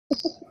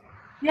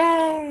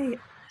Yay.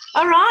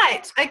 All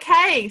right.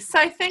 Okay.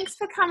 So thanks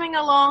for coming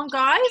along,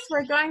 guys.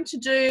 We're going to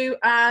do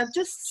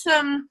just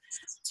some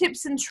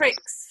tips and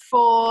tricks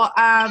for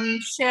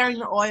sharing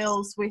the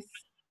oils with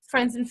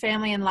friends and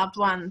family and loved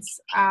ones.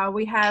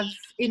 We have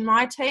in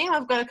my team,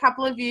 I've got a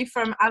couple of you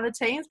from other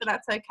teams, but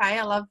that's okay.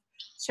 I love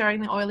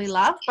sharing the oily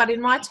love. But in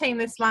my team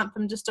this month,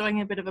 I'm just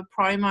doing a bit of a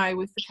promo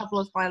with a couple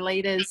of my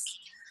leaders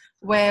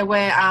where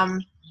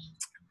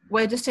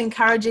we're just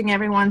encouraging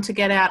everyone to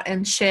get out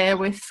and share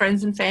with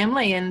friends and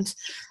family and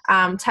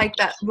take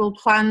that little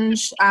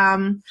plunge.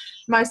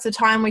 Most of the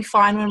time we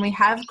find when we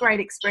have great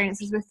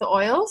experiences with the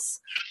oils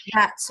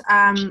that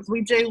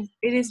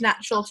it is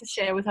natural to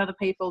share with other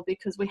people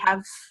because we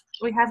have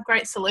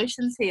great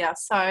solutions here.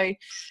 So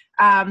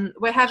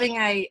we're having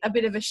a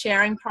bit of a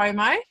sharing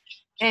promo,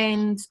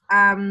 and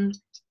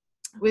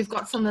we've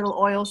got some little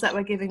oils that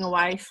we're giving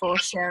away for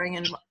sharing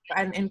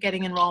and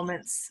getting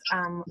enrollments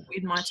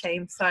in my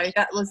team. So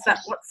that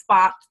what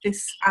sparked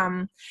this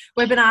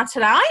webinar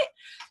today.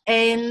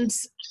 And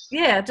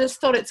yeah, just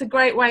thought it's a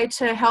great way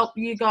to help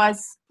you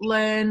guys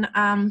learn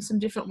some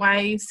different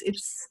ways.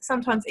 It's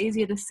sometimes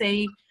easier to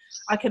see.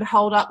 I can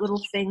hold up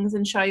little things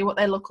and show you what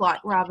they look like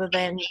rather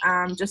than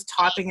just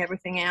typing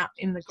everything out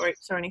in the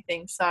groups or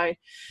anything. So,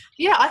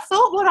 yeah, I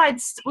thought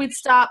we'd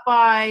start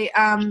by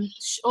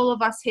all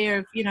of us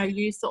here have,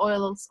 used the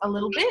oils a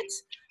little bit.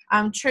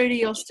 Trudy,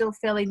 you're still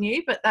fairly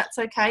new, but that's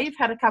okay. You've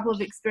had a couple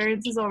of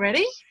experiences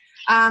already.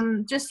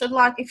 Just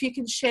like if you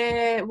can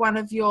share one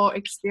of your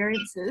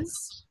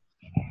experiences.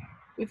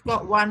 We've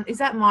got one. Is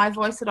that my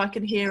voice that I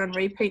can hear and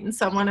repeat in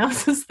someone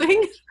else's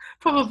thing?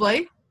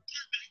 Probably.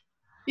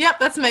 Yep,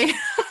 that's me.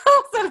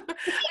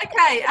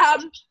 Okay.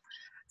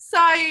 So,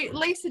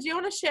 Lisa, do you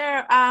want to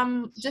share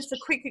just a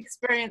quick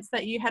experience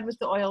that you had with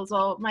the oils,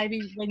 or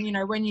maybe when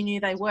you knew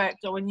they worked,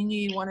 or when you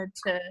knew you wanted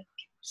to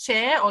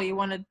share, or you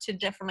wanted to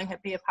definitely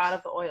be a part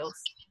of the oils?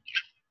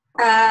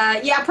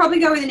 Yeah, I'll probably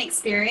go with an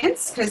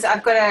experience because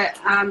I've got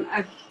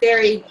a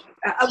very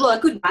a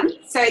good one.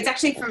 So it's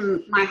actually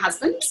from my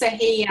husband. So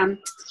he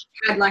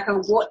had like a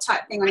wart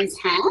type thing on his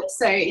hand,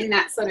 so in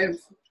that sort of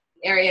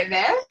area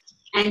there.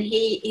 And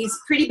he's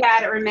pretty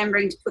bad at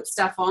remembering to put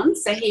stuff on.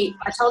 So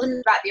I told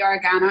him about the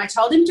oregano. I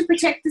told him to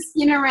protect the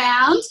skin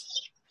around.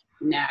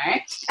 No.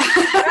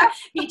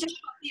 He just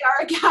put the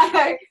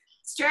oregano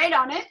straight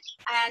on it.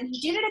 And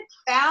he did it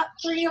about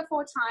 3 or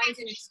 4 times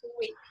in a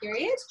 2-week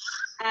period.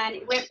 And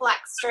it went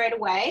black straight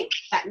away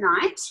that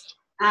night.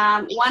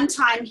 One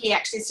time he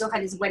actually still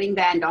had his wedding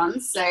band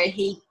on. So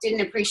he didn't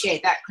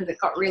appreciate that because it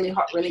got really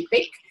hot really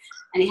quick.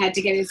 And he had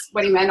to get his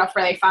wedding band off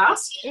really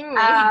fast.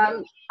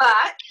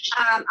 But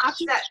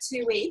after that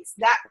 2 weeks,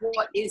 that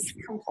wart is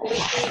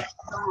completely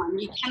gone.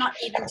 You cannot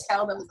even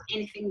tell there was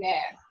anything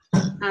there.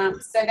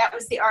 So that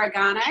was the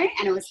oregano,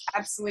 and it was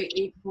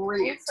absolutely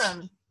brilliant.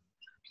 Awesome.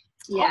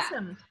 Yeah.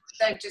 Awesome.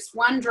 So just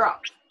one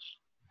drop.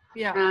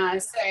 Yeah.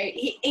 So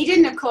he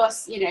didn't, of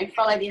course,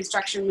 follow the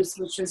instructions,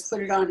 which was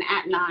put it on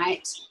at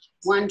night,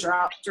 one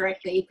drop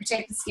directly,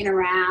 protect the skin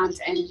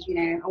around, and,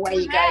 away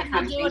you go.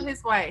 He'll do it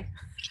his way.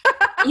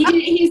 He did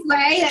it his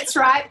way, that's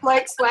right,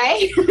 bloke's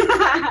way.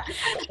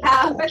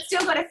 But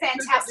still got a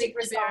fantastic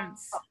result.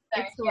 So,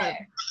 excellent.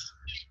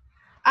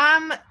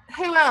 Yeah.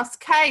 Who else?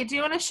 Kay, do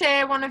you want to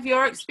share one of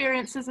your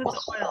experiences with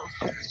oil?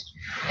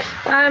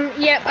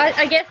 Yeah,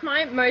 I guess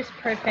my most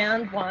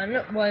profound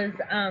one was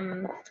I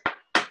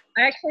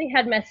actually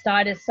had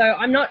mastitis. So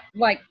I'm not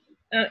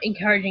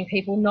encouraging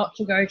people not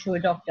to go to a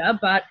doctor,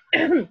 but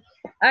I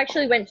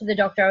actually went to the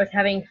doctor. I was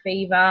having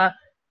fever,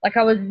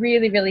 I was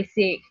really, really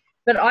sick.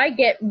 But I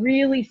get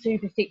really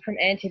super sick from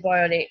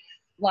antibiotics.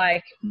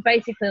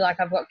 Basically, I've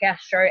got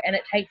gastro, and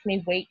it takes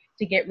me weeks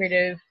to get rid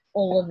of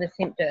all of the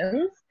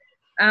symptoms.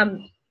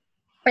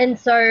 And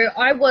so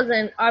I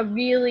wanted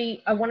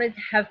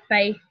to have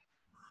faith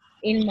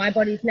in my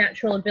body's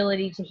natural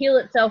ability to heal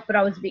itself, but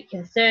I was a bit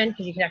concerned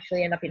because you could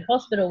actually end up in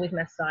hospital with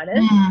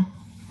mastitis.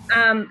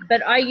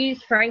 But I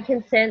used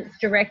frankincense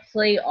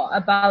directly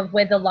above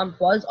where the lump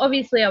was.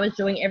 Obviously, I was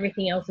doing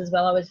everything else as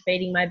well. I was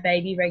feeding my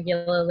baby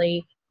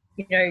regularly,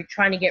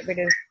 trying to get rid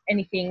of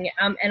anything.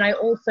 And I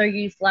also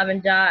used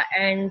lavender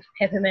and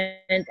peppermint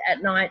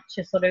at night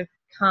to sort of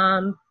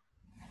calm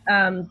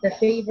the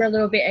fever a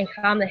little bit and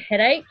calm the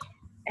headache.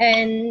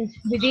 And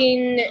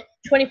within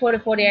 24 to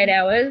 48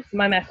 hours,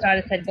 my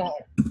mastitis had gone.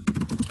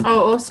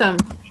 Oh, awesome.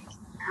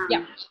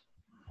 Yeah.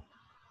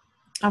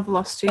 I've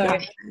lost you. So,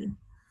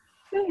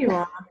 there you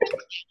are.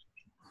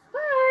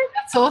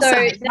 That's awesome.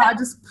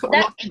 So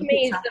that to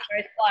me is the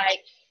most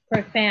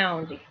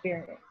profound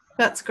experience.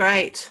 That's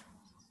great.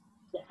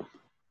 Yeah.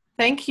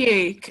 Thank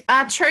you.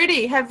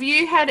 Trudy, have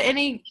you had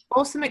any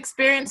awesome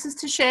experiences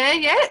to share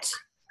yet?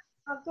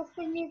 I've just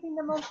been using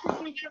the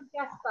multitude from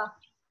Jasper.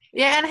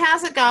 Yeah, and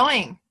how's it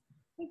going?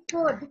 It's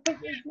good because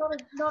it's not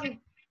as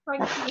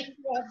cranky as the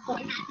other.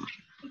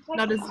 He takes the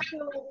every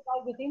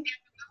day with him.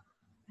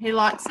 He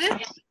likes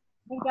it?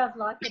 He does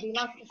like it. He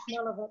likes the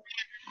smell of it.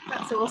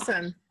 That's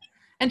awesome.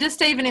 And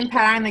just even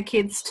empowering the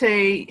kids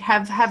to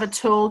have a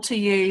tool to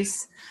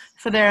use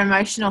for their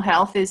emotional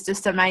health is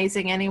just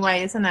amazing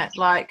anyway, isn't it?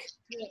 Like,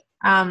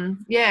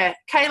 yeah.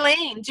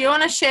 Kayleen, do you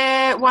want to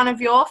share one of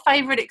your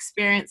favourite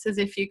experiences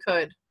if you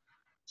could?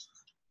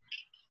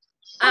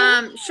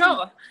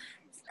 Sure.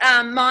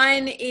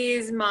 Mine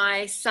is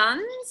my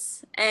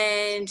son's,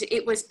 and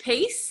it was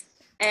peace,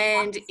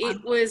 and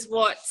it was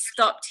what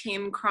stopped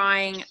him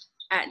crying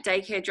at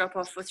daycare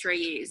drop-off for 3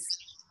 years.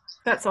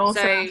 That's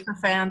awesome. So, that's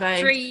profound,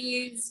 eh? 3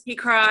 years he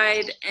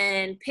cried,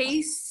 and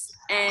peace,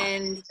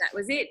 and that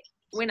was it.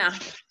 Winner.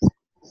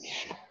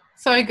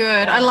 So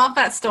good. I love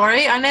that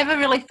story. I never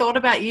really thought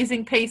about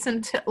using peace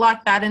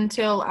like that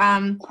until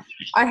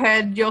I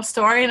heard your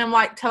story, and I'm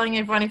like telling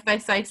everyone if they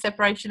say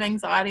separation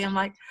anxiety, I'm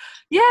like,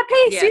 yeah,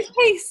 peace, use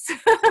peace.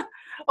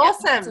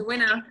 Awesome. Yep, it's a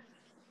winner.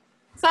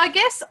 So I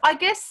guess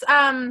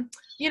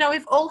you know,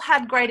 we've all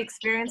had great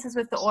experiences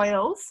with the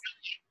oils,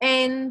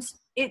 and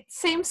it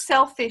seems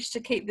selfish to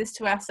keep this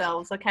to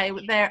ourselves. Okay,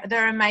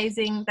 they're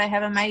amazing. They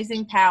have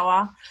amazing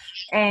power,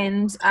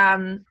 and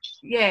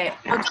yeah.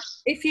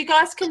 If you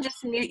guys can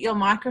just mute your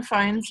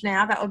microphones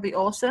now, that would be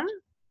awesome.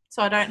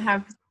 So I don't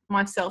have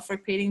myself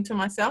repeating to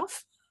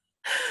myself.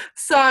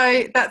 So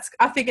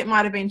I think it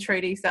might have been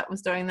Trudy's that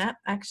was doing that,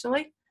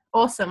 actually.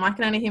 Awesome. I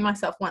can only hear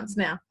myself once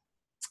now.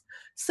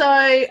 So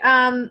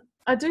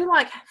I do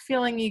like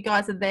feeling you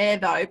guys are there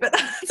though, but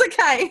that's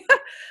okay.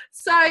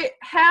 So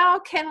how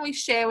can we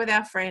share with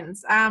our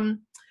friends? I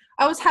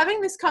was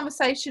having this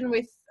conversation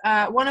with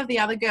one of the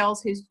other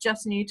girls who's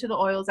just new to the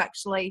oils,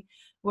 actually,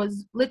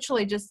 was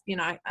literally just,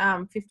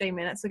 15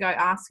 minutes ago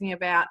asking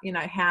about,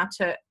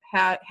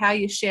 how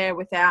you share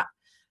without,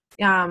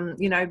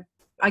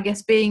 I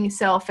guess being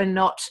yourself and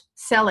not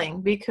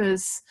selling,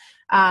 because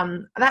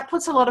that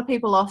puts a lot of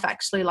people off,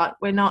 actually. Like,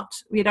 we don't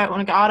want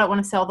to go, I don't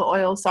want to sell the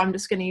oil, so I'm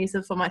just going to use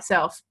them for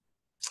myself.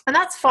 And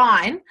that's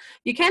fine.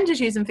 You can just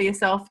use them for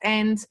yourself.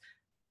 And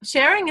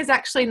sharing is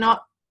actually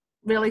not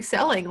really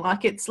selling.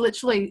 Like, it's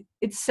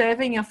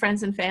serving your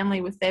friends and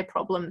family with their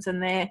problems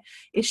and their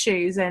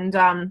issues.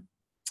 And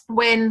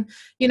when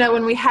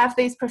we have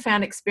these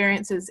profound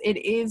experiences,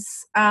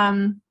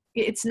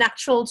 it's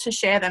natural to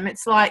share them.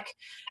 It's like,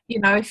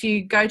 if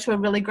you go to a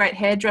really great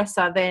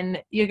hairdresser, then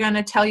you're going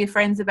to tell your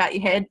friends about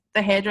the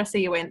hairdresser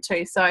you went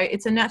to. So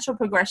it's a natural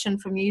progression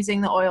from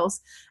using the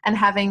oils and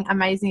having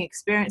amazing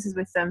experiences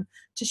with them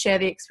to share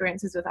the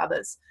experiences with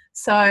others.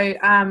 So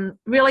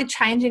really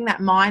changing that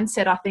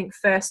mindset, I think,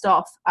 first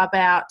off,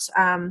 about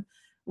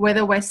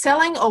whether we're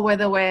selling or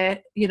whether we're,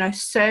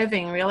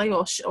 serving, really,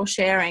 or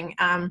sharing.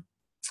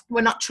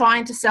 We're not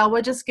trying to sell.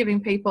 We're just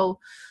giving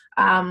people,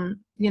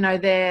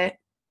 they're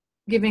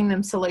giving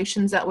them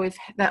solutions that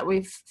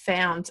we've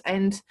found.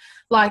 And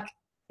like,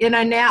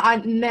 now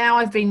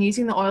I've been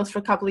using the oils for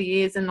a couple of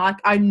years, and like,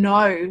 I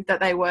know that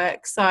they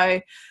work. So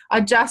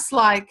I just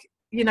like,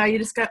 you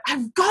just go,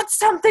 I've got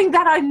something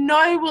that I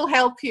know will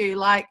help you.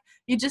 Like,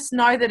 you just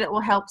know that it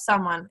will help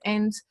someone.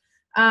 And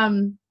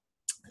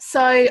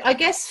so I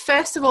guess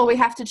first of all, we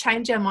have to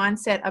change our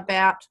mindset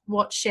about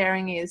what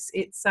sharing is.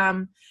 It's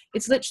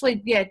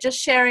literally, just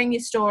sharing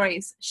your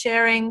stories,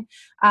 sharing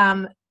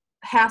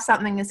how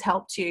something has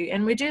helped you.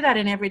 And we do that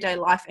in everyday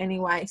life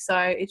anyway, so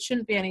it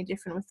shouldn't be any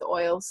different with the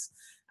oils.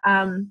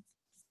 And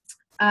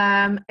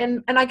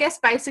I guess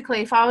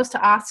basically, if I was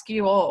to ask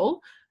you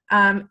all,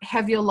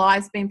 have your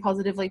lives been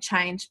positively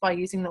changed by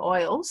using the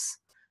oils?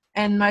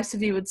 And most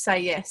of you would say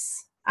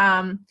yes.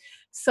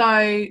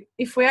 So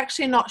if we're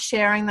actually not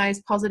sharing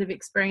those positive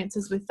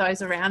experiences with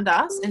those around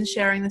us and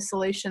sharing the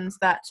solutions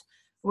that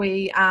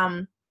we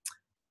have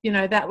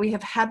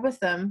had with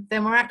them,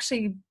 then we're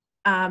actually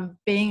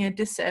being a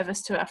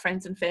disservice to our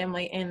friends and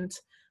family and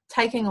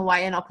taking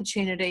away an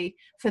opportunity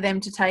for them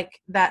to take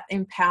that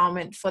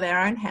empowerment for their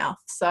own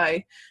health. So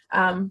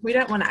we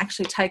don't want to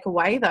actually take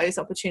away those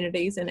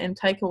opportunities and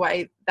take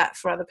away that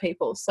for other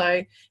people.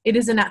 So it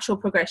is a natural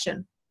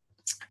progression.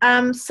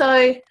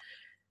 So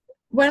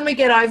when we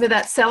get over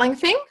that selling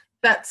thing,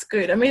 that's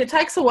good. I mean, it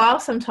takes a while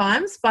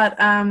sometimes, but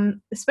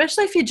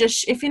especially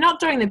if you're not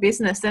doing the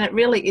business, then it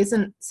really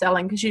isn't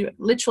selling, because you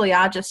literally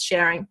are just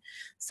sharing.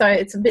 So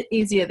it's a bit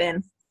easier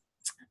then.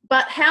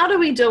 But how do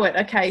we do it?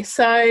 Okay,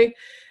 so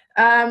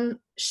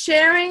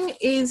sharing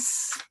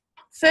is,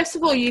 first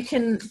of all, you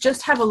can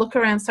just have a look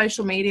around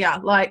social media.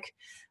 Like,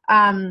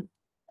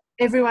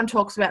 everyone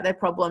talks about their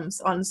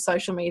problems on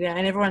social media,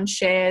 and everyone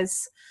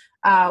shares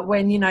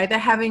when, they're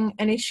having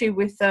an issue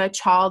with a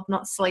child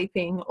not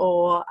sleeping,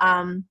 or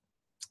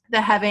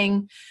they're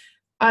having,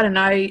 I don't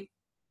know,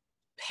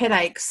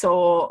 headaches,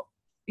 or,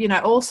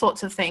 all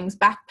sorts of things,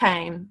 back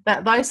pain.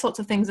 Those sorts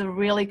of things are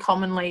really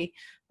commonly,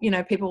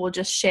 people will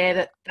just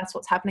share that's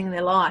what's happening in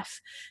their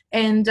life.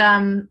 And,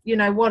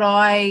 what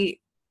I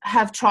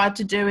have tried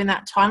to do in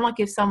that time, like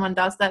if someone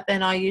does that,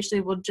 then I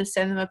usually would just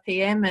send them a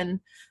PM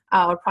and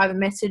or a private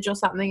message or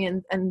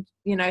something, and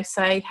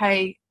say,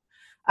 hey,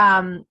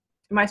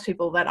 most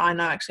people that I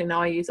know actually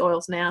know I use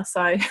oils now,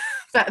 so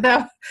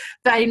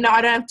they know.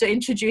 I don't have to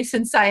introduce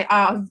and say,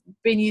 I've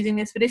been using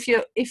this. But if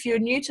you're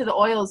new to the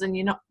oils and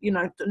you're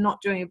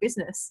not doing a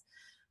business,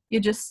 you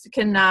just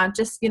can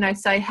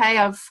say, hey,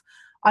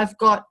 I've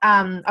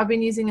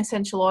been using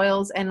essential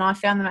oils and I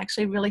found them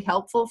actually really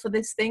helpful for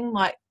this thing.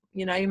 Like,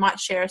 you might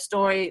share a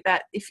story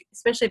that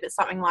especially if it's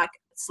something like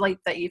sleep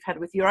that you've had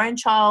with your own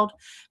child,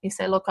 you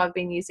say, look, I've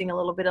been using a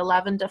little bit of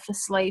lavender for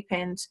sleep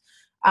and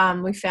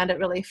we found it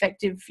really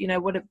effective.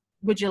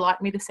 Would you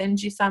like me to send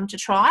you some to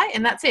try?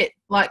 And that's it.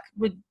 Like,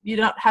 you're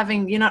not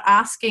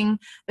asking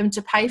them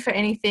to pay for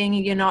anything.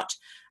 You're not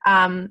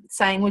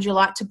saying, would you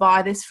like to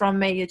buy this from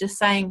me? You're just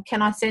saying,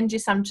 can I send you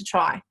some to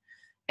try?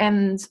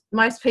 And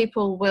most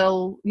people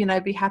will,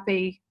 be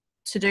happy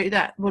to do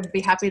that, would be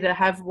happy to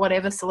have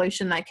whatever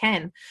solution they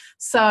can.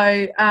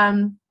 So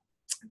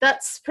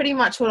that's pretty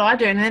much what I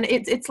do. And then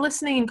it's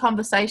listening and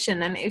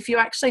conversation. And if you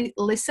actually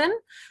listen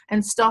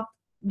and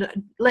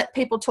let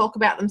people talk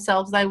about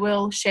themselves, they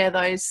will share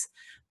those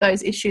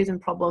issues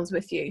and problems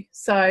with you.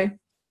 So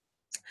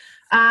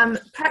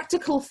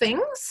practical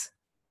things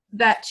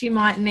that you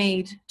might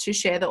need to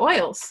share the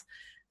oils.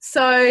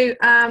 So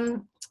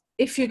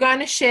if you're going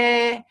to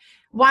share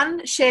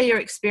your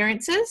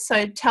experiences.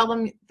 So tell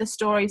them the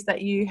stories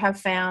that you have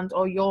found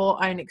or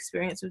your own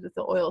experiences with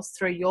the oils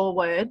through your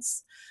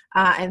words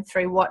and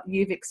through what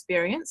you've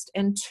experienced.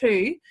 And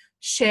 2,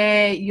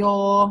 share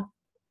your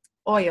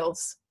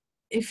oils.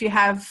 If you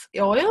have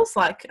oils,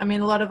 a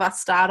lot of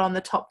us start on the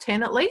top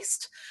 10 at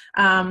least.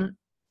 So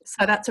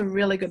that's a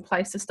really good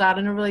place to start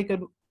and a really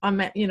good,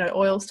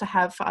 oils to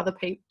have for other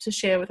people, to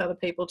share with other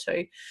people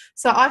too.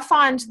 So I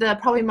find the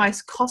probably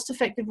most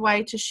cost-effective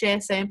way to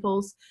share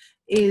samples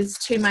is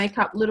to make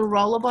up little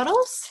roller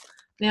bottles.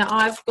 Now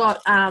I've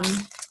got,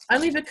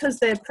 only because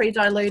they're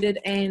pre-diluted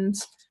and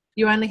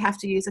you only have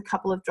to use a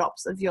couple of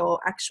drops of your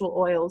actual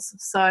oils.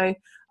 So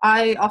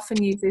I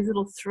often use these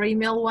little 3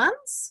 ml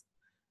ones.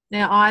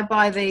 Now, I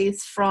buy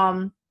these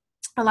from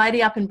a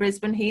lady up in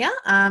Brisbane here.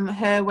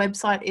 Her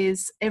website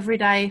is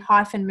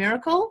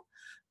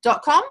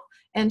everyday-miracle.com,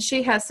 and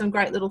she has some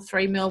great little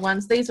 3 ml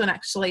ones. These one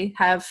actually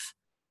have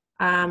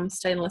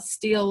stainless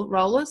steel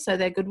rollers, so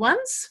they're good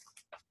ones.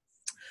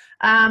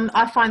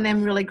 I find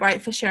them really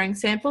great for sharing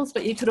samples,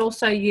 but you could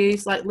also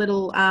use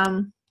little,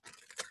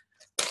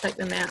 take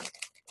them out,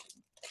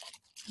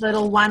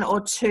 little 1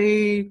 or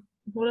 2,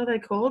 what are they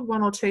called?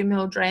 1 or 2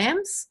 ml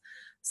drams.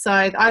 So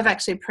I've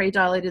actually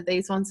pre-diluted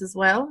these ones as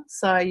well.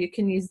 So you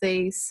can use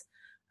these.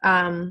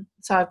 So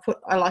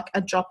I like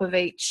a drop of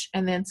each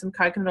and then some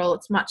coconut oil.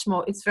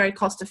 It's very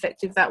cost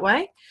effective that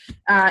way.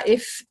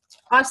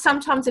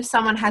 Sometimes if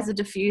someone has a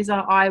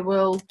diffuser, I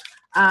will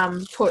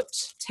put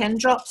 10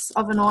 drops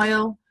of an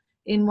oil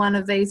in one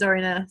of these or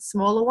in a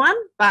smaller one,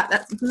 but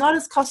that's not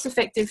as cost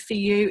effective for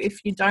you if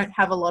you don't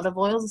have a lot of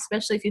oils,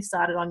 especially if you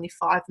started on your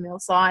 5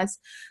 ml size.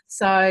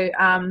 So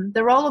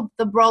the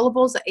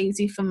rollables are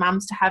easy for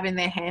mums to have in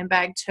their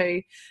handbag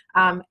too,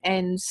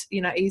 and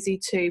easy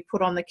to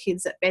put on the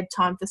kids at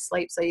bedtime for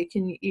sleep. So you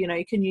can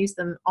use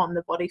them on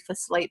the body for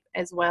sleep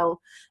as well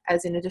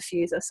as in a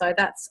diffuser. So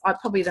that's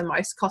probably the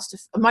most cost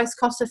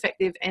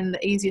effective and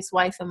the easiest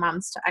way for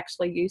mums to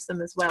actually use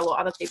them as well, or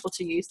other people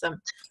to use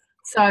them.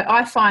 So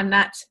I find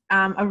that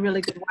a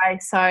really good way.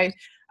 So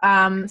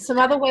some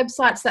other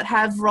websites that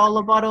have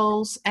roller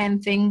bottles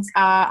and things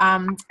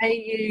are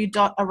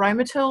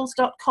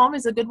au.aromatools.com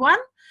is a good one.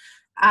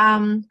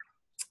 And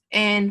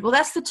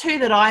that's the 2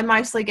 that I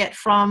mostly get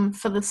from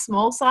for the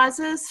small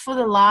sizes. For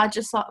the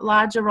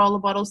larger roller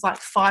bottles, like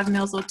 5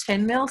 mils or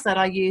 10 mils, that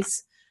I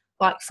use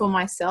for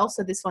myself.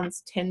 So this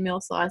one's 10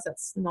 mil size.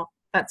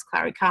 That's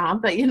Clary Calm,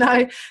 but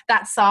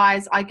that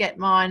size, I get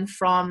mine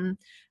from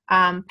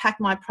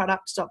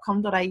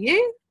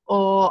packmyproducts.com.au,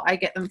 or I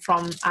get them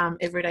from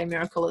Everyday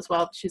Miracle as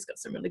well. She's got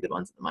some really good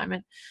ones at the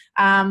moment.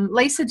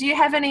 Lisa, do you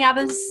have any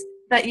others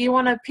that you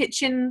want to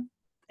pitch in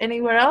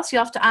anywhere else? You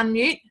have to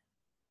unmute.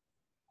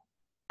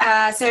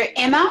 So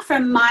Emma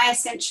from My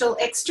Essential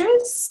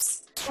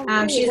Extras.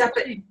 She's up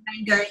at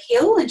Mango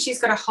Hill and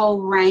she's got a whole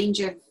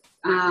range of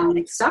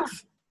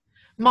stuff.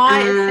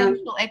 My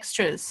Essential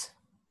Extras.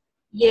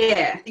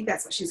 Yeah, I think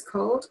that's what she's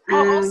called.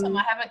 Oh, awesome.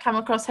 I haven't come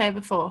across her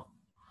before.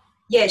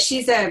 Yeah,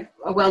 she's a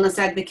wellness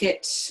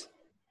advocate.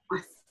 I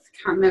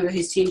can't remember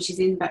whose team she's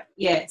in, but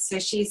yeah, so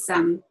she's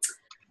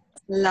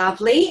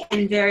lovely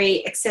and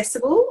very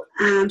accessible.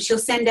 She'll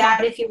send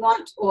out if you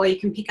want, or you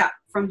can pick up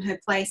from her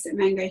place at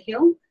Mango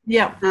Hill.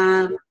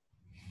 Yeah.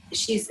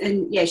 She's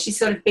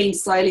sort of been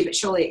slowly but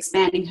surely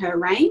expanding her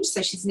range.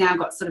 So she's now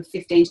got sort of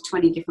 15 to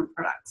 20 different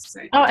products.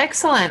 So. Oh,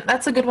 excellent.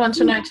 That's a good one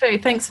to know too.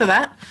 Thanks for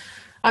that.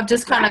 I've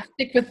just kind of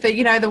stick with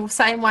the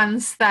same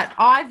ones that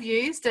I've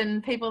used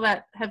and people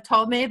that have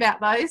told me about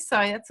those. So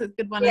that's a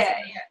good one. Yeah,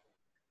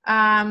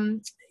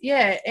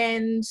 yeah.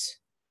 And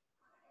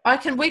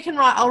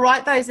I'll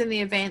write those in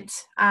the event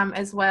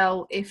as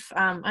well. If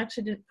I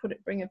actually didn't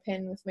bring a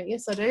pen with me.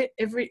 Yes, I do.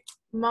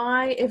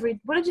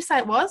 What did you say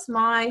it was?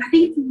 I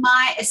think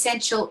My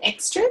Essential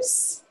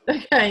Extras.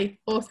 Okay,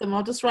 awesome.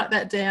 I'll just write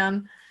that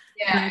down.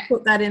 Yeah. And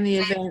put that in the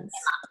events.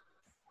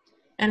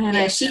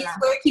 And she's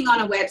working on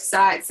a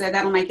website, so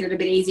that'll make it a little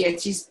bit easier.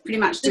 She's pretty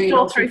much doing it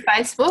all through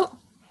Facebook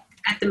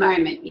at the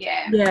moment.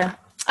 Yeah. Yeah.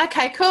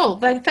 Okay. Cool.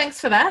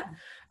 Thanks for that.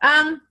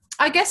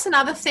 I guess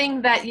another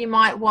thing that you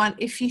might want,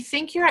 if you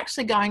think you're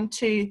actually going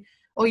to,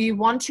 or you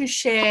want to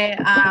share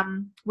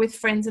with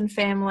friends and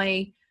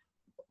family,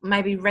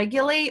 maybe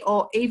regularly,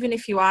 or even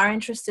if you are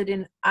interested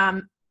in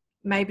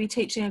maybe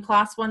teaching a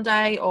class one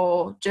day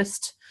or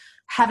just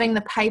having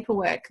the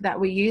paperwork that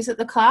we use at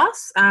the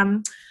class,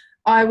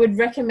 I would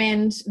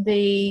recommend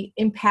the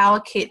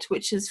Empower Kit,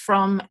 which is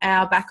from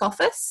our back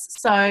office.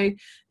 So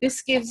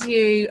this gives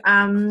you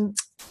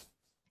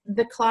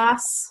the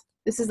class.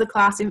 This is the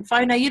class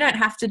info. Now, you don't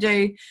have to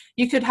do,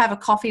 you could have a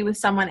coffee with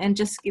someone and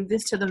just give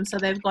this to them so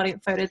they've got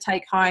info to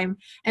take home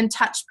and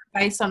touch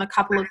base on a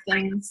couple of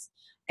things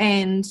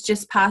and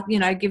just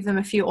give them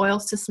a few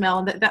oils to smell.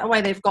 And that way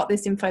they've got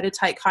this info to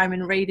take home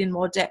and read in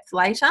more depth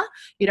later.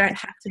 You don't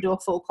have to do a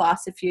full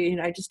class if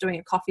you're just doing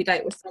a coffee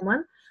date with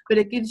someone. But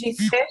it gives you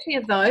 30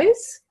 of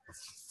those.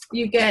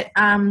 You get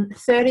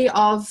 30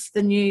 of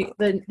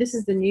this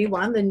is the new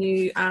one, the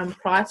new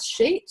price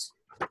sheet.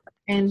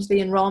 And the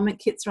enrollment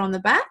kits are on the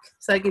back.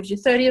 So it gives you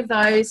 30 of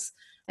those.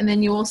 And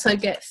then you also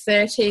get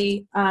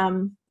 30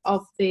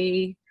 of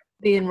the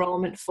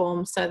enrollment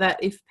form, so that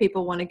if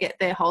people want to get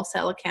their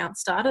wholesale account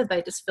started,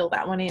 they just fill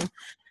that one in.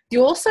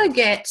 You also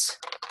get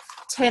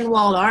 10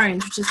 wild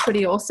orange, which is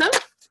pretty awesome.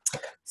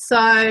 So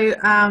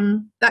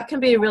that can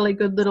be a really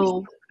good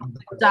little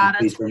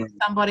data to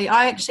somebody.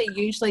 I actually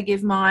usually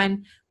give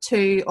mine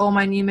to all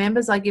my new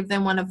members. I give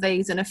them one of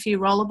these and a few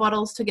roller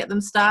bottles to get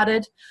them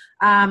started,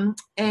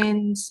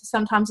 and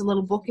sometimes a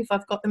little book if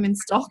I've got them in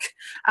stock.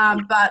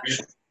 But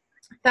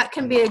that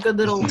can be a good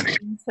little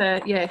thing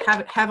to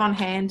have on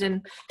hand.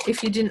 And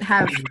if you didn't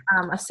have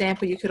a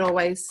sample, you could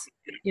always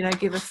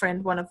give a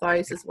friend one of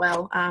those as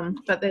well.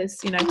 But there's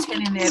 10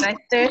 in there.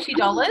 They're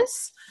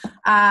 $30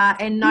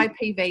 and no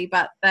PV,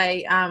 but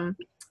they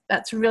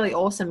that's really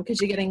awesome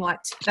because you're getting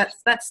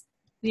that's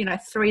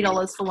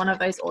 $3 for one of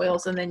those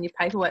oils, and then your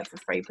paperwork for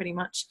free pretty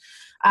much.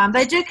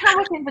 They do come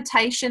with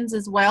invitations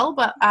as well,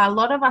 but a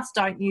lot of us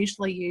don't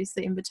usually use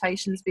the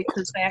invitations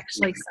because they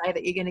actually say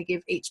that you're going to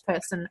give each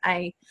person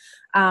a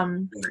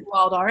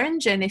wild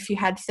orange, and if you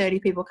had 30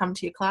 people come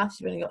to your class,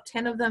 you've only got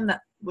 10 of them,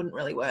 that wouldn't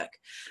really work.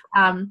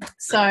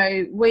 So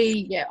a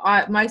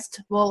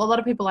lot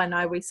of people I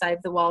know, we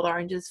save the wild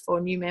oranges for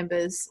new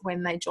members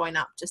when they join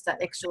up, just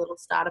that extra little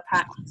starter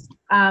pack.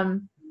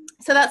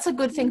 So that's a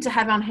good thing to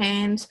have on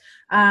hand.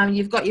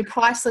 You've got your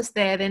price list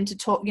there then to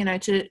talk,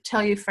 to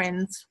tell your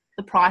friends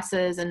the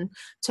prices and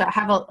to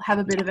have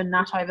a bit of a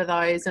nut over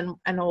those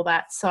and all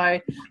that. So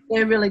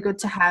they're really good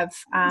to have.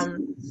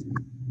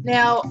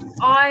 Now,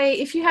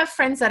 if you have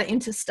friends that are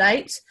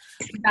interstate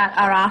that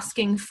are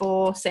asking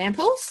for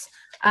samples,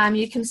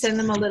 you can send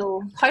them a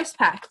little post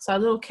pack, so a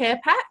little care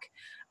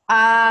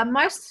pack.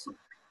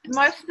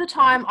 Most of the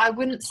time, I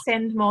wouldn't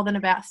send more than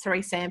about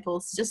 3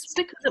 samples, just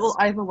because it will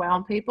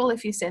overwhelm people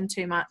if you send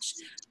too much.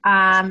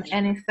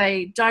 And if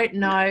they don't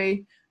know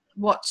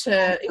if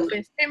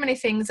there's too many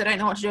things, they don't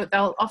know what to do,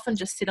 they'll often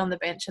just sit on the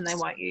bench and they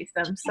won't use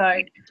them.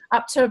 So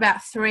up to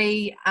about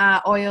 3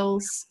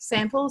 oils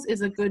samples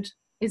is a good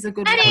way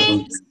to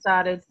get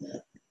started.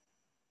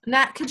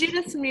 Nat, could you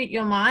just mute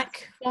your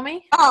mic for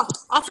me? Oh,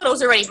 I thought it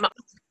was already.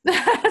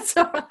 That's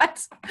all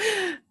right.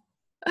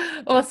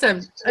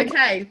 Awesome.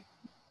 Okay.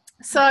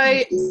 So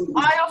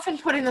I often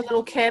put in the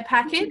little care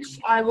package,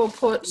 I will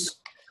put,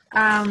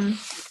 I've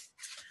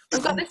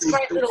got this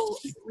great little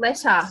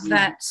letter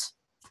that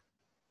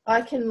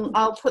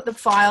I'll put the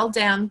file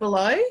down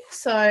below.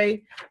 So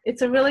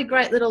it's a really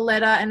great little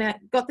letter, and I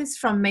got this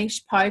from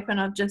Mish Pope,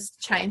 and I've just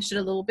changed it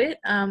a little bit.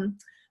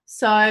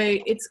 So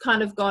it's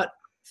kind of got,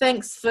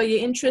 thanks for your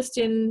interest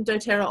in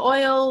doTERRA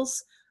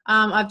oils.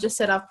 I've just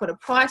said I've put a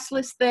price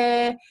list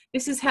there.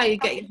 This is how you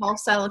get your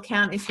wholesale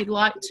account if you'd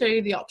like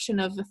to, the option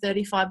of a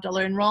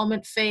 $35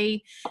 enrollment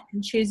fee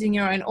and choosing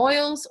your own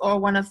oils or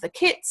one of the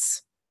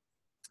kits.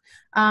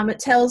 It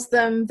tells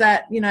them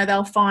that,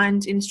 they'll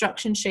find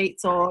instruction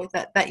sheets or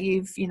that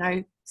you've,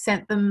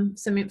 sent them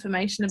some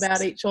information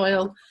about each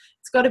oil.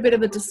 It's got a bit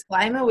of a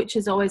disclaimer, which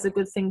is always a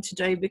good thing to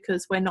do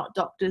because we're not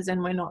doctors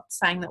and we're not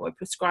saying that we're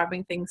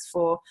prescribing things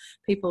for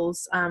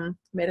people's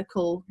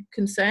medical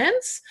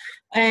concerns.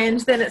 And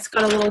then it's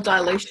got a little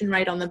dilution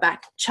rate on the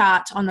back,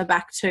 chart on the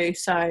back too.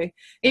 So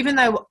even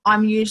though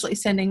I'm usually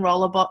sending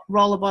roller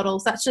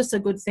bottles, that's just a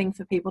good thing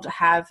for people to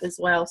have as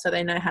well, so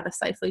they know how to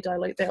safely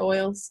dilute their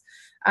oils.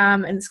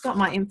 And it's got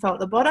my info at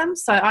the bottom,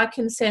 so I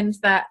can send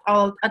that.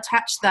 I'll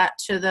attach that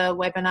to the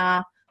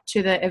webinar,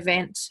 to the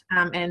event,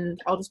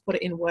 and I'll just put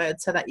it in Word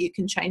so that you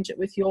can change it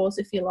with yours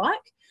if you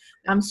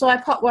like. So I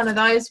pop one of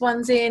those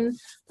ones in,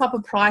 pop a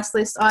price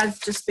list. I've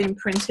just been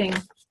printing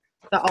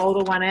the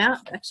older one out.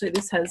 Actually,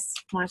 this has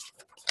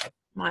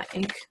my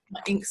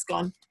ink's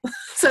gone,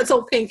 so it's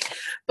all pink.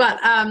 But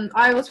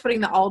I was putting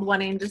the old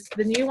one in. Just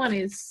the new one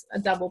is a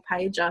double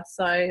pager,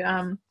 so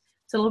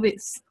it's a little bit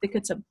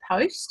thicker to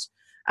post.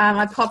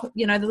 I pop,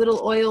 the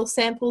little oil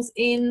samples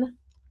in,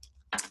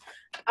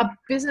 a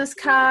business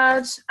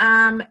card,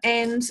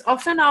 and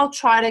often I'll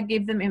try to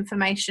give them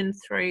information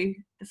through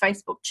the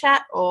Facebook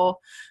chat, or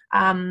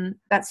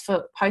that's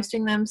for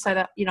posting them, so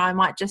that, you know, I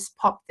might just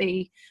pop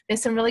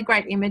there's some really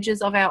great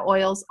images of our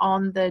oils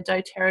on the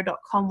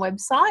doTERRA.com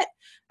website.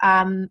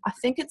 I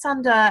think it's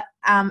under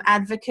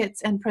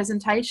advocates and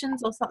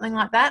presentations or something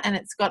like that, and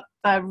it's got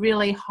a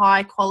really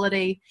high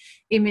quality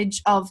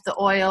image of the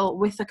oil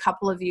with a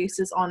couple of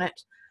uses on it.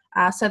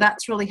 So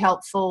that's really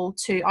helpful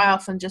too. I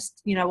often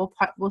just, you know,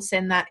 we'll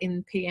send that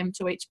in PM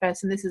to each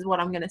person. This is what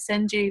I'm going to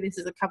send you. This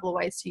is a couple of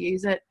ways to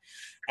use it,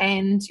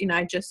 and, you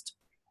know, just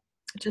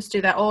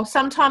do that. Or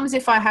sometimes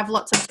if I have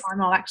lots of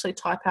time, I'll actually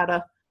type out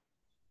a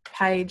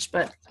page,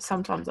 but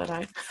sometimes I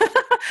don't.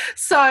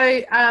 So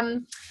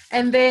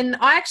and then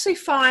I actually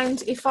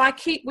find if I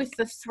keep with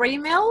the 3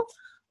 ml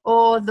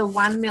or the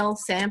 1 ml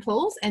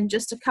samples and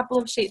just a couple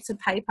of sheets of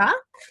paper,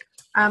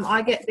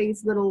 I get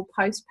these little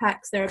post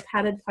packs. They're a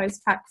padded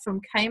post pack from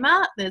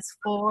Kmart. There's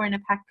 4 in a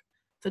pack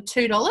for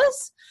 $2.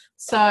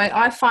 So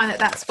I find that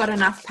that's got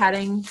enough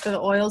padding for the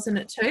oils in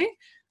it too.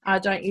 I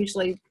don't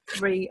usually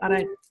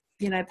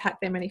pack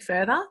them any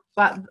further,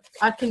 but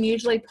I can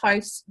usually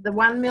post the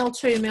 1 ml,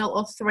 2 ml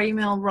or 3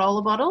 ml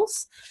roller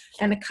bottles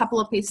and a couple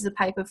of pieces of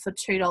paper for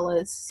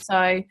 $2.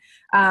 So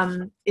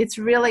it's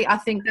really, I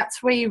think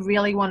that's where you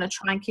really want to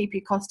try and keep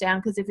your cost down,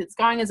 because if it's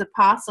going as a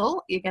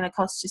parcel, you're going to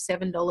cost you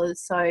 $7.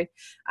 So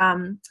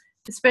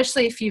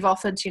especially if you've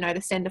offered, you know,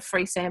 to send a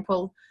free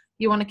sample,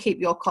 you want to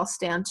keep your costs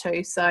down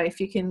too. So if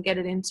you can get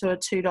it into a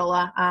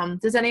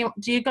 $2,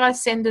 do you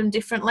guys send them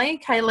differently,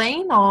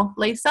 Kayleen or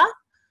Lisa?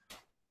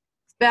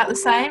 About the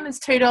same as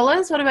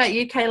 $2. What about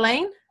you,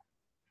 Kayleen?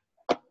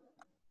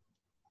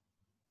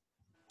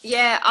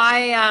 Yeah,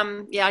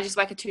 I just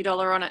whack a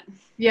 $2 on it.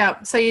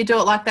 Yeah, so you do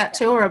it like that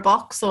too, or a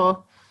box,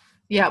 or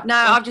yeah? No,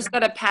 I've just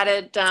got a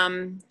padded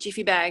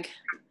jiffy bag.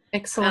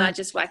 Excellent. And I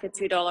just whack a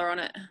 $2 on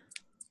it.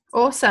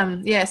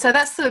 Awesome. Yeah, so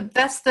that's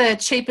the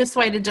cheapest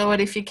way to do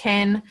it if you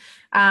can,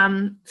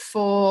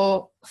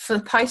 for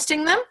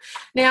posting them.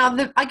 Now,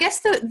 I guess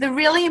the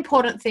really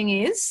important thing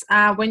is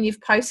when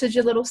you've posted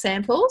your little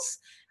samples,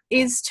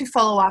 is to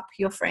follow up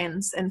your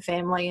friends and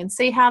family and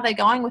see how they're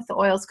going with the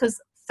oils. Because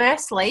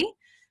firstly,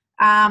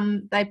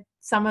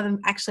 some of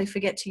them actually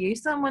forget to use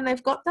them when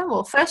they've got them.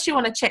 Well, first you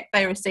want to check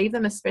they receive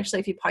them,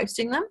 especially if you're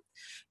posting them.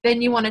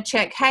 Then you want to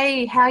check,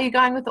 hey, how are you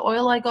going with the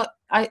oil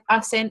I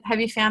sent? Have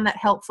you found that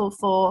helpful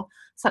for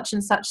such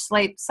and such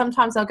sleep?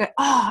 Sometimes they'll go,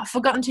 oh, I've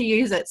forgotten to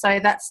use it.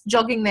 So that's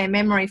jogging their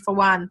memory for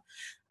one.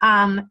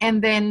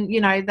 And then,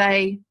 you know,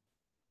 they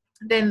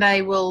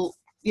will,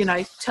 you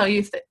know, tell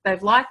you that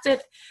they've liked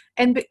it.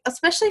 And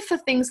especially for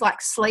things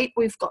like sleep,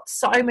 we've got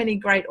so many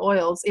great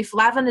oils. If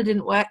lavender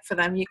didn't work for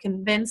them, you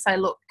can then say,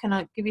 look, can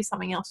I give you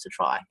something else to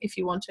try if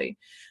you want to?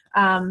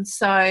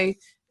 So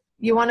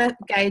you want to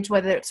gauge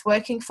whether it's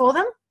working for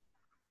them.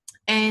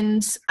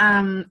 And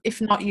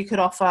if not, you could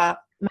offer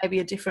maybe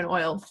a different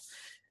oil.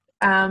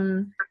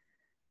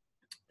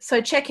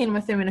 So check in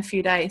with them in a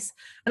few days.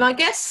 And I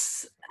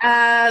guess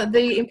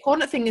the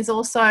important thing is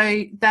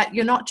also that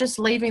you're not just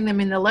leaving them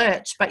in the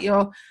lurch, but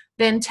you're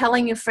then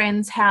telling your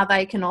friends how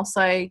they can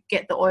also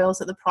get the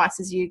oils at the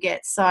prices you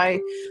get. So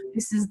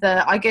this is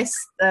the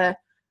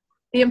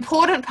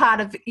important part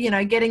of, you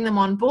know, getting them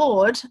on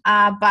board,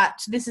 but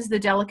this is the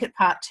delicate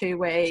part too,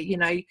 where, you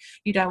know,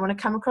 you don't want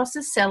to come across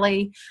as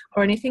selly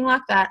or anything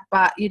like that,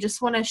 but you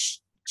just want to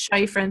show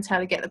your friends how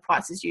to get the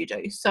prices you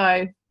do.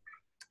 So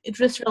it's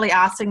just really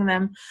asking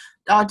them,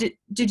 oh,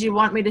 did you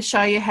want me to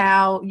show you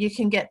how you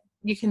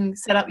can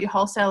set up your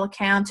wholesale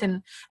account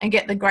and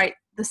get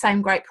the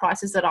same great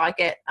prices that I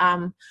get?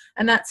 And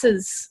that's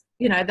as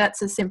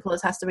simple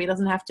as has to be. It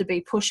doesn't have to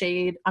be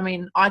pushy. I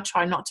mean, I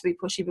try not to be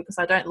pushy because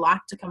I don't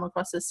like to come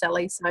across as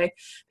selly. So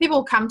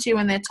people come to you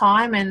in their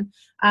time, and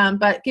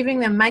but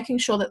making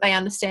sure that they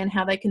understand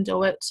how they can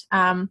do it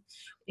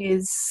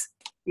is,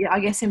 I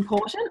guess,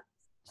 important,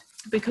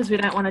 because we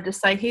don't want to just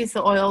say, here's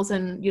the oils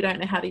and you don't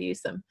know how to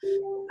use them.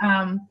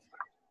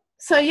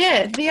 So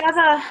yeah,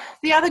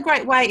 the other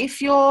great way,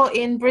 if you're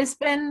in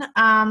Brisbane,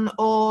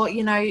 or,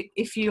 you know,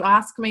 if you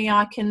ask me,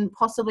 I can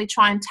possibly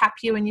try and tap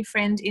you and your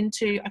friend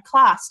into a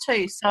class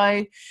too.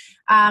 So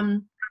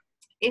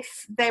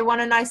if they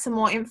want to know some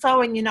more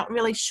info and you're not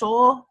really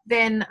sure,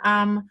 then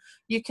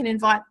you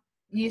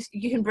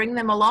can bring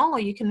them along, or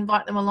you can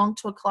invite them along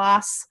to a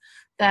class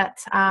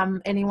that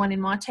anyone in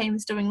my team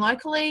is doing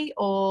locally,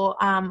 or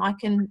I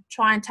can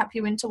try and tap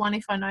you into one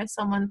if I know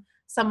someone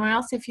somewhere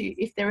else,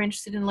 if they're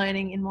interested in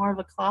learning in more of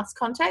a class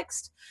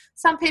context.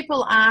 Some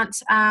people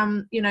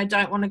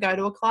don't want to go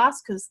to a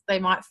class because they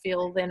might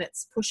feel then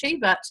it's pushy,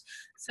 but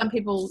some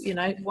people, you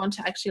know, want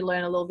to actually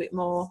learn a little bit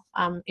more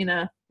in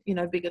a, you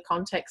know, bigger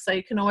context. So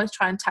you can always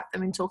try and tap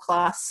them into a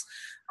class.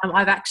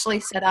 I've actually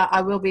set up,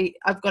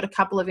 I've got a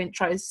couple of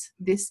intros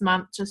this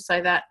month, just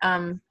so that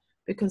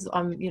because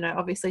I'm, you know,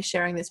 obviously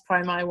sharing this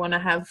promo, I want to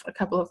have a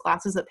couple of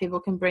classes that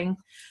people can bring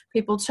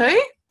people to.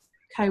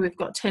 Okay, we've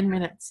got 10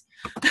 minutes.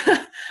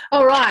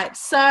 All right,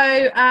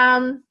 so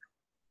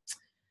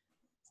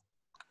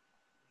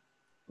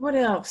what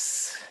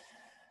else?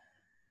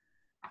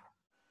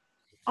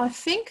 I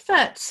think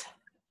that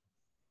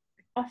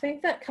I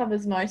think that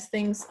covers most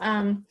things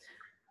that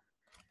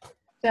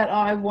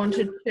I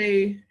wanted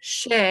to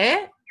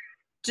share.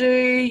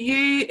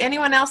 Do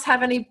anyone else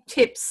have any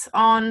tips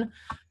on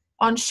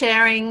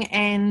sharing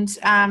and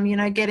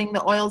getting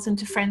the oils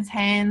into friends'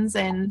 hands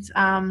and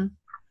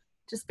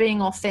just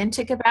being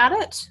authentic about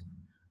it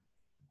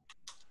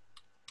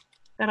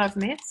that I've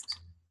missed?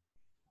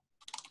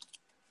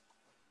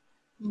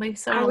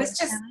 Lisa? I was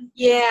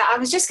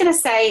just going to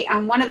say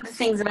one of the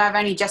things that I've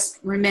only just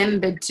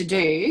remembered to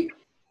do,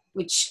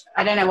 which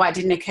I don't know why it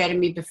didn't occur to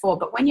me before,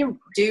 but when you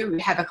do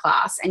have a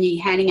class and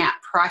you're handing out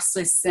price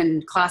lists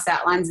and class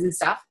outlines and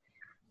stuff,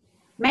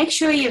 make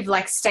sure you've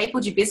like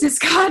stapled your business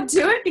card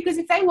to it, because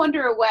if they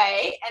wander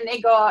away and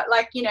they got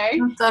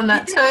I've done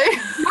that too.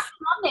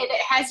 On there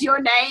that has your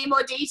name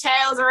or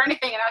details or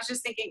anything, and I was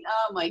just thinking,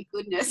 oh my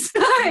goodness.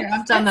 Yeah,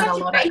 I've done that a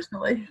lot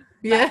actually.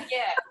 Yeah.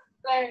 Yeah.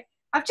 So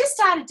I've just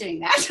started doing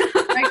that.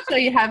 Make sure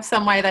you have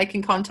some way they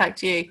can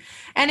contact you.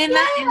 And in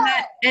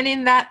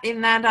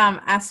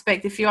that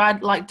aspect, if you are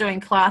like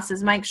doing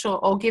classes, make sure,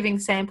 or giving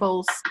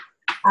samples,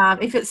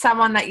 if it's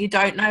someone that you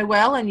don't know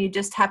well and you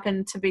just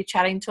happen to be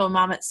chatting to a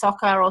mum at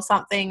soccer or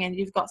something and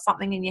you've got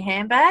something in your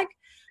handbag,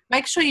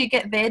 make sure you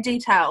get their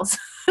details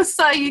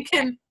so you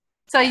can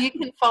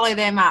follow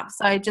them up.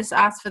 So just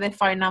ask for their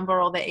phone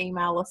number or their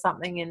email or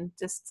something and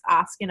just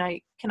ask, can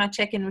I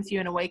check in with you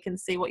in a week and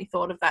see what you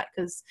thought of that?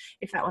 Because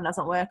if that one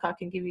doesn't work, I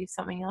can give you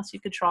something else you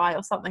could try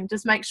or something.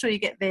 Just make sure you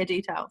get their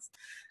details.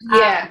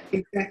 Yeah,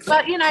 exactly.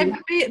 But,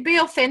 be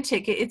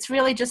authentic. It's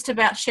really just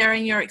about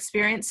sharing your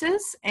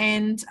experiences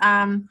and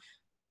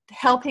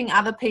helping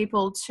other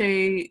people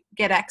to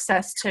get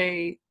access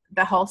to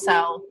the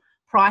wholesale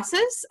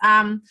prices.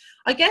 I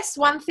guess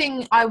one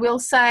thing I will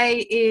say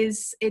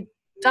is it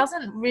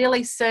doesn't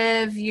really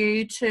serve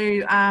you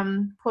to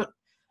put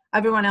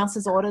everyone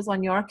else's orders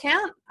on your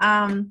account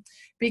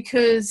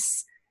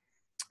because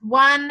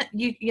one,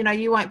 you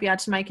won't be able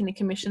to make any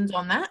commissions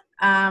on that,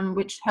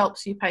 which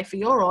helps you pay for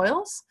your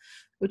oils,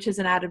 which is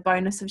an added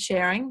bonus of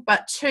sharing.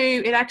 But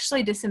two, it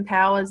actually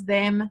disempowers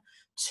them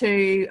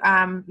to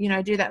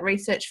do that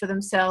research for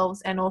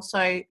themselves and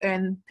also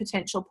earn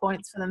potential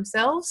points for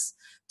themselves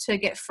to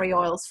get free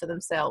oils for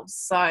themselves.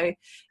 So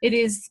it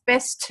is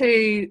best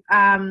to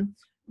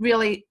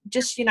really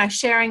just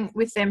sharing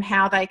with them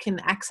how they can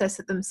access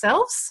it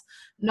themselves,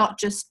 not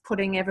just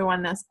putting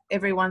everyone's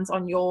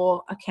on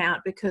your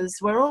account, because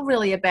we're all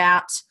really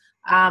about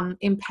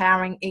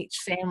empowering each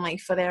family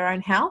for their own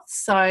health.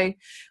 So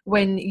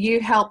when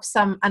you help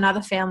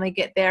another family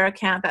get their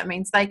account, that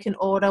means they can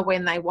order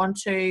when they want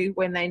to,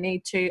 when they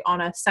need to, on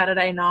a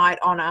Saturday night,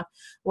 on a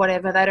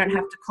whatever. They don't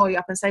have to call you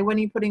up and say, when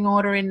are you putting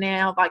order in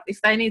now? Like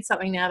if they need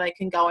something now, they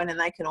can go in and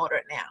they can order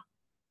it now.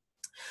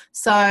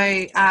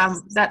 So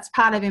that's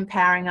part of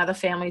empowering other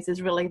families,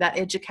 is really that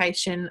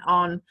education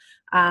on,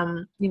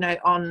 I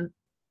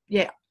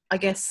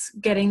guess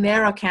getting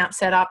their account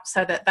set up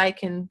so that they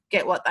can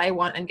get what they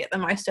want and get the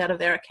most out of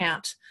their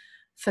account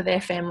for their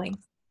family.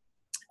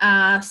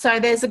 So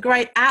there's a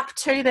great app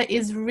too that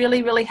is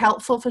really, really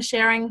helpful for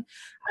sharing,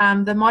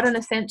 the Modern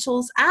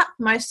Essentials app.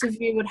 Most of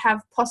you would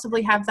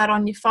possibly have that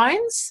on your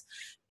phones.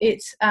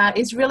 It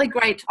is really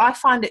great. I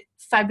find it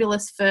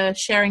fabulous for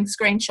sharing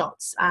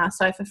screenshots.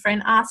 So if a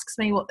friend asks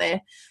me what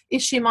their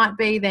issue might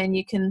be, then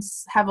you can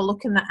have a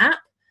look in the app.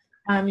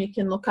 You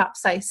can look up,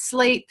 say,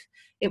 sleep.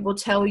 It will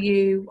tell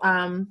you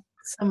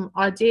some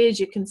ideas.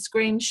 You can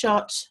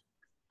screenshot,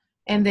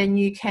 and then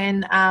you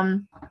can,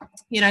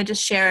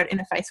 just share it in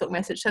a Facebook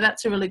message. So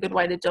that's a really good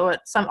way to do it.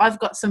 I've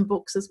got some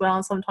books as well,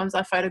 and sometimes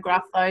I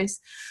photograph those.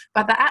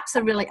 But the app's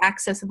a really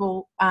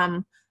accessible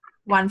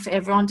one for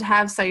everyone to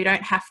have, so you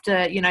don't have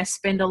to,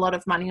 spend a lot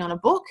of money on a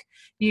book.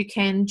 You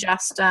can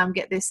just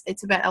get this.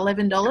 It's about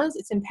 $11.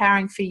 It's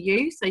empowering for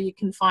you, so you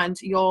can find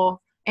your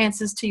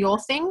answers to your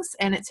things,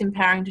 and it's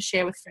empowering to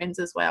share with friends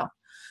as well.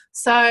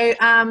 So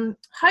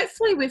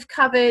hopefully we've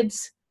covered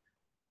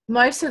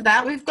most of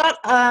that. We've got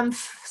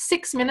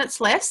 6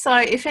 minutes left, so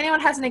if anyone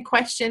has any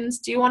questions,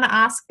 do you want to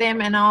ask them,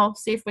 and I'll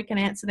see if we can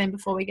answer them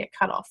before we get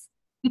cut off.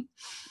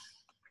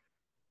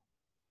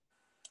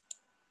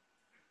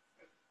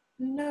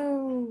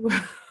 No.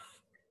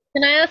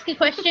 Can I ask a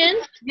question?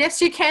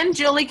 Yes, you can,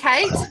 Julie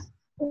Kate.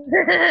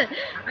 With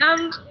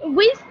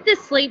the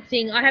sleep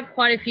thing, I have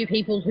quite a few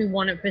people who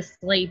want it for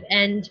sleep,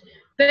 and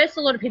first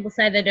a lot of people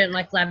say they don't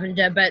like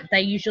lavender, but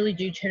they usually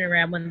do turn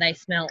around when they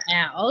smell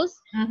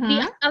ours. Mm-hmm.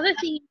 The other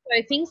thing,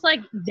 things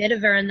like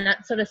vetiver and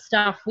that sort of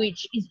stuff,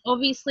 which is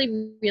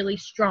obviously really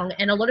strong,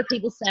 and a lot of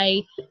people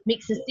say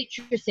mix a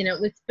citrus in it,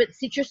 but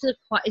citrus is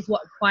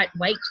quite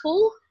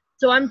wakeful.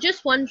 So I'm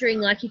just wondering,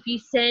 like, if you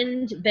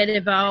send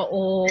vetiver,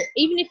 or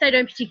even if they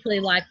don't particularly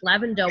like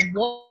lavender,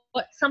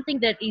 what's something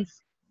that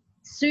is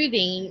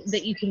soothing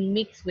that you can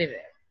mix with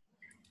it?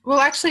 Well,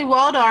 actually,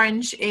 wild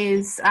orange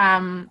is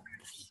a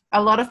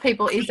lot of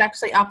people is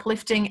actually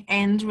uplifting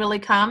and really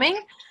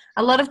calming.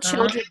 A lot of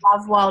children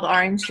love wild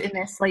orange in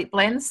their sleep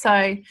blends,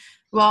 so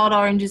Wild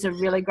orange is a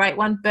really great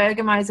one.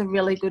 Bergamot is a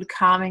really good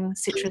calming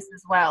citrus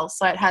as well.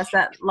 So it has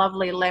that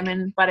lovely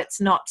lemon, but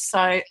it's not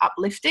so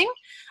uplifting.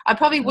 I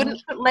probably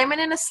wouldn't put lemon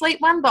in a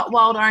sleep one, but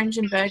wild orange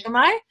and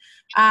bergamot.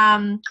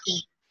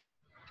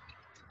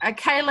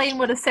 Kayleen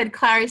would have said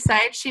clary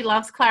sage. She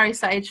loves clary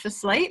sage for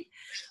sleep.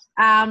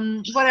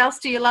 What else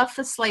do you love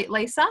for sleep,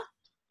 Lisa?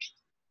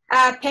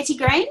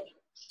 Petitgrain.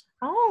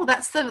 Oh,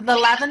 that's the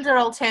lavender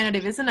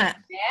alternative, isn't it?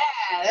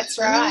 Yeah, that's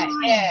right.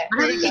 Yeah.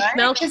 There you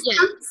go.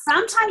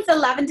 Sometimes the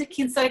lavender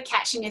can sort of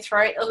catch in your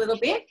throat a little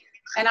bit,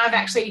 and I've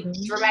actually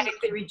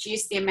dramatically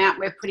reduced the amount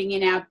we're putting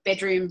in our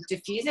bedroom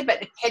diffuser,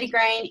 but the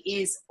petitgrain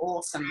is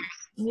awesome.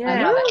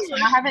 Yeah,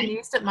 I haven't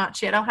used it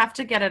much yet. I'll have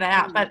to get it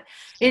out, but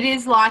it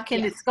is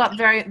likened. It's got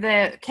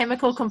the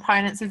chemical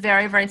components are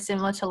very, very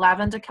similar to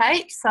lavender,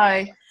 Kate.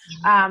 So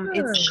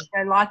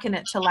they liken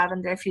it to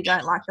lavender if you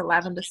don't like the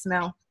lavender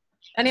smell.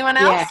 Anyone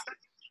else?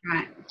 Yeah,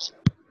 right.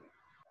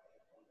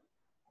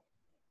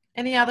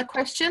 Any other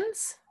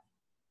questions?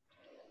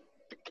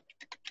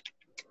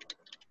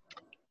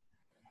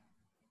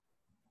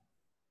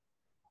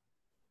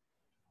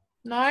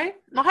 No? I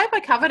hope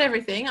I covered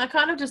everything. I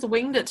kind of just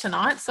winged it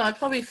tonight, so I've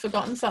probably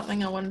forgotten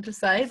something I wanted to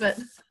say, but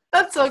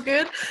that's all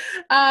good.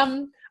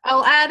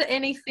 I'll add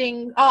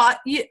anything.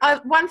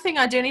 One thing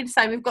I do need to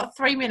say, we've got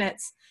 3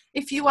 minutes.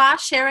 If you are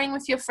sharing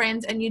with your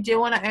friends and you do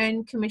want to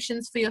earn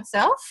commissions for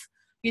yourself,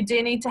 you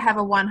do need to have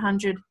a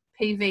 100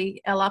 PV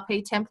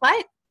LRP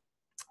template.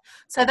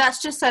 So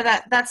that's just so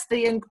that's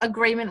the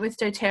agreement with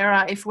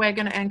doTERRA. If we're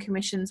going to earn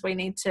commissions, we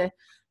need to,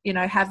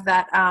 have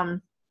that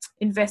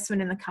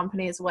investment in the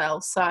company as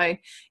well. So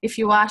if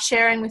you are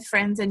sharing with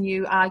friends and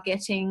you are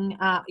getting,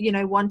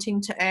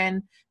 wanting to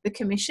earn the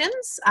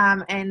commissions,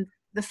 and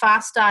the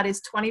fast start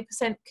is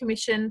 20%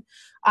 commission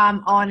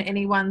on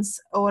anyone's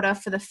order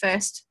for their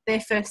first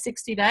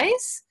 60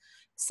 days.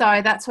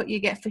 So that's what you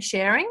get for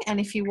sharing. And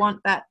if you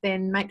want that,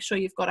 then make sure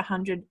you've got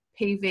 100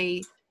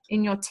 PV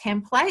in your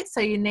template.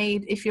 So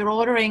if you're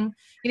ordering,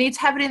 you need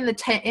to have it in the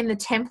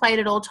template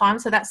at all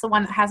times. So that's the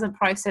one that hasn't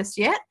processed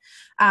yet,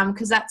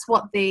 because that's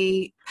what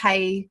the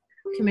pay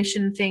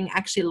commission thing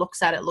actually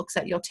looks at. It looks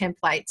at your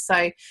template. So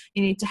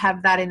you need to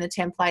have that in the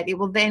template. It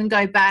will then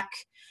go back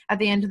at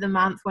the end of the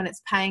month when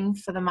it's paying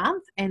for the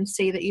month and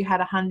see that you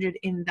had 100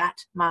 in that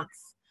month.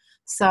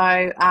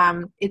 So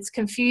it's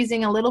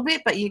confusing a little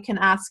bit, but you can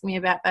ask me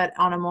about that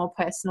on a more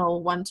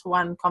personal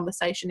one-to-one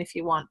conversation if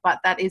you want. But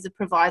that is a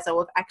proviso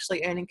of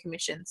actually earning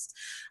commissions.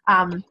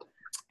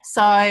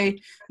 So,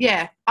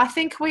 yeah, I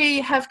think we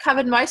have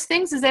covered most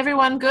things. Is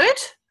everyone good?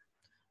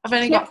 I've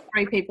only got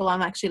 3 people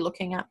I'm actually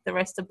looking at. The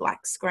rest are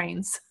black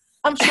screens.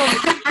 I'm sure.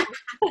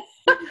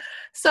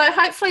 So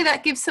hopefully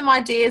that gives some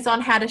ideas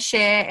on how to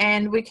share,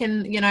 and we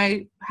can,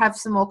 have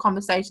some more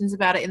conversations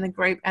about it in the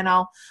group, and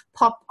I'll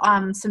pop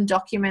some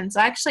documents.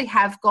 I actually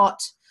have got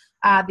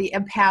the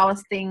Empower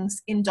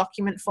things in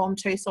document form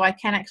too, so I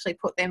can actually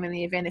put them in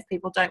the event if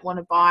people don't want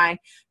to buy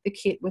the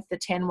kit with the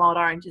 10 wild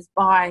oranges.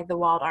 Buy the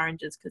wild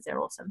oranges because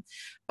they're awesome.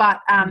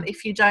 But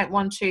if you don't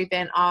want to,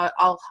 then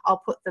I'll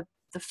put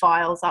the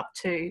files up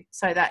too,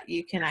 so that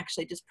you can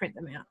actually just print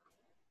them out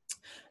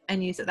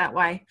and use it that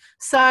way.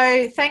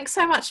 So thanks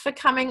so much for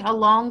coming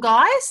along,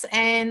 guys.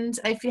 And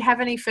if you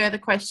have any further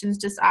questions,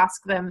 just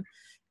ask them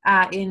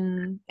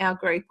in our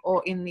group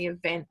or in the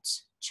event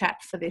chat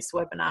for this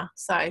webinar.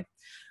 So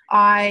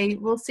I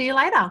will see you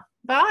later.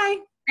 Bye.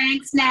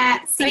 Thanks,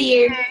 Nat.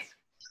 See you.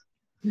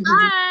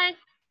 Bye.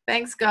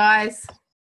 Thanks, guys.